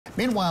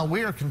Meanwhile,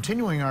 we are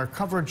continuing our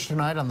coverage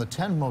tonight on the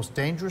 10 most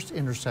dangerous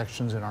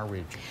intersections in our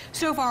region.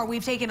 So far,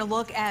 we've taken a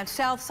look at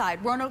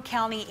Southside, Roanoke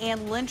County,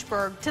 and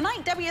Lynchburg.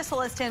 Tonight,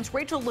 WSLS 10's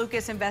Rachel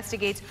Lucas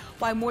investigates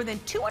why more than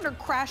 200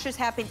 crashes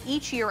happen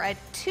each year at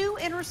 2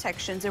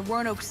 intersections in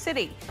Roanoke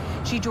City.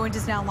 She joins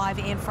us now live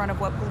in front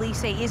of what police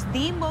say is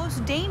the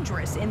most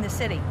dangerous in the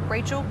city.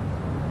 Rachel?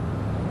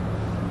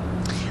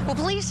 Well,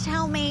 police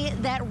tell me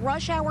that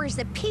rush hour is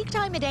the peak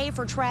time of day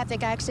for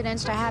traffic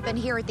accidents to happen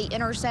here at the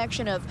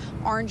intersection of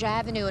Orange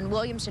Avenue and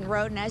Williamson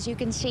Road. And as you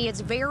can see,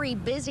 it's very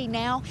busy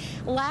now.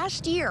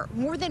 Last year,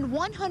 more than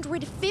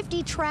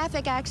 150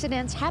 traffic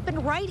accidents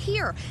happened right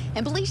here.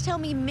 And police tell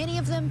me many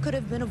of them could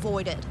have been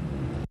avoided.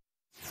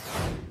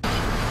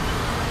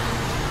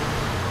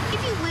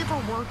 If you live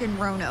or work in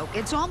Roanoke,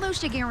 it's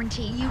almost a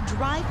guarantee you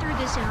drive through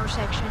this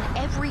intersection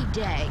every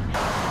day.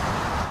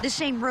 The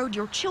same road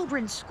your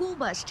children's school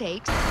bus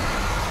takes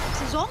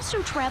is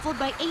also traveled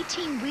by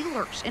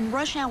 18-wheelers in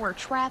rush hour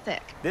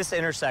traffic. This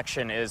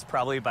intersection is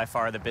probably by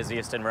far the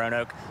busiest in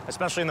Roanoke,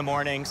 especially in the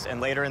mornings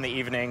and later in the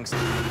evenings.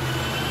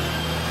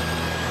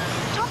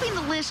 Topping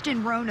the list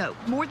in Roanoke,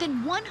 more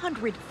than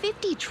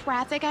 150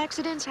 traffic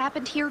accidents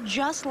happened here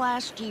just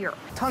last year.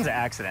 Tons of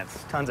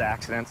accidents, tons of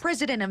accidents.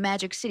 President of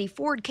Magic City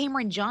Ford,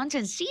 Cameron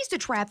Johnson, sees the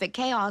traffic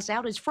chaos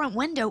out his front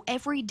window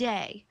every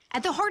day.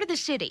 At the heart of the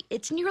city,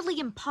 it's nearly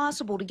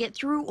impossible to get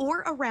through or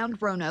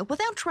around Roanoke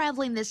without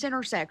traveling this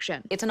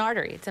intersection. It's an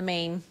artery. It's a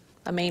main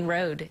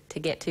road to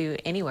get to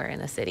anywhere in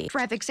the city.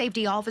 Traffic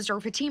safety officer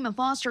Fatima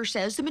Foster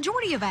says the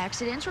majority of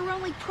accidents are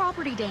only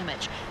property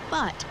damage.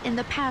 But in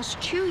the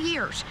past 2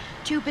 years,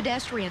 2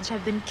 pedestrians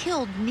have been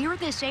killed near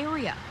this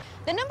area.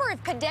 The number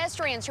of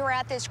pedestrians who are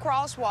at this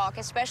crosswalk,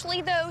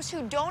 especially those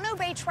who don't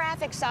obey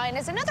traffic sign,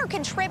 is another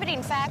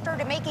contributing factor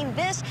to making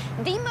this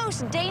the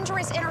most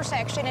dangerous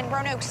intersection in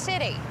Roanoke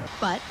City.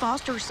 But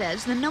Foster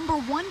says the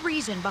 #1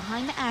 reason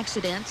behind the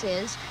accidents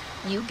is,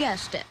 you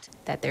guessed it,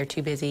 that they're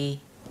too busy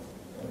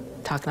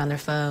talking on their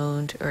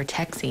phone or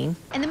texting.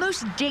 And the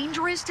most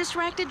dangerous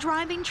distracted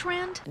driving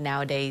trend?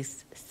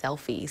 Nowadays,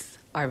 selfies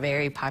are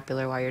very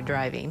popular while you're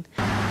driving.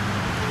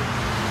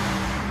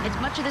 It's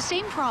much of the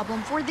same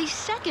problem for the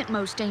second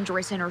most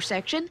dangerous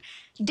intersection.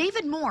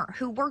 David Moore,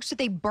 who works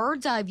with a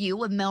bird's eye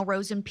view of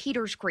Melrose and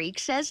Peters Creek,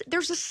 says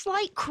there's a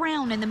slight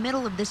crown in the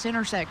middle of this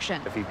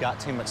intersection. If you've got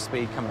too much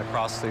speed coming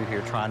across through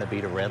here trying to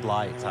beat a red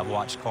light, I've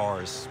watched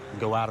cars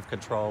go out of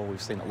control.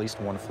 We've seen at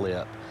least one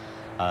flip,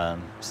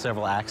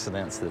 several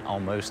accidents that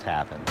almost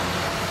happened.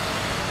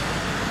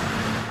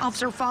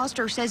 Officer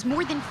Foster says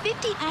more than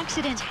 50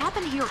 accidents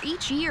happen here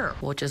each year.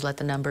 We'll just let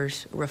the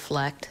numbers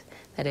reflect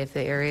that if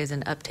the area is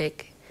an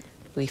uptick,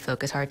 we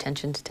focus our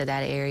attention to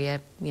that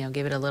area,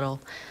 give it a little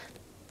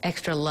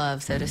extra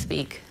love, so to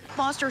speak.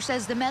 Foster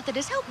says the method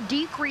has helped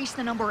decrease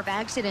the number of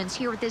accidents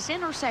here at this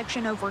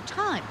intersection over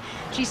time.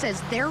 She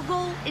says their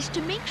goal is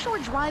to make sure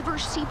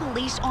drivers see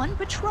police on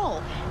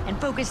patrol and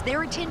focus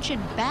their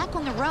attention back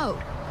on the road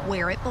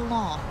where it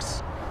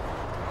belongs.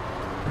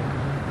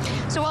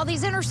 So while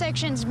these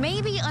intersections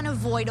may be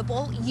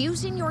unavoidable,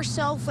 using your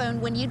cell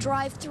phone when you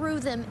drive through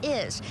them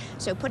is.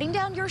 So putting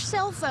down your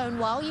cell phone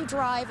while you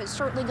drive is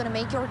certainly going to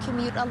make your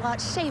commute a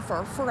lot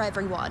safer for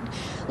everyone.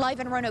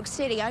 Live in Roanoke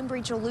City, I'm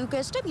Rachel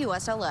Lucas,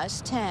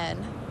 WSLS 10.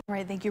 All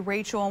right, thank you,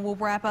 Rachel. And we'll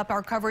wrap up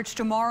our coverage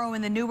tomorrow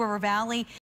in the New River Valley.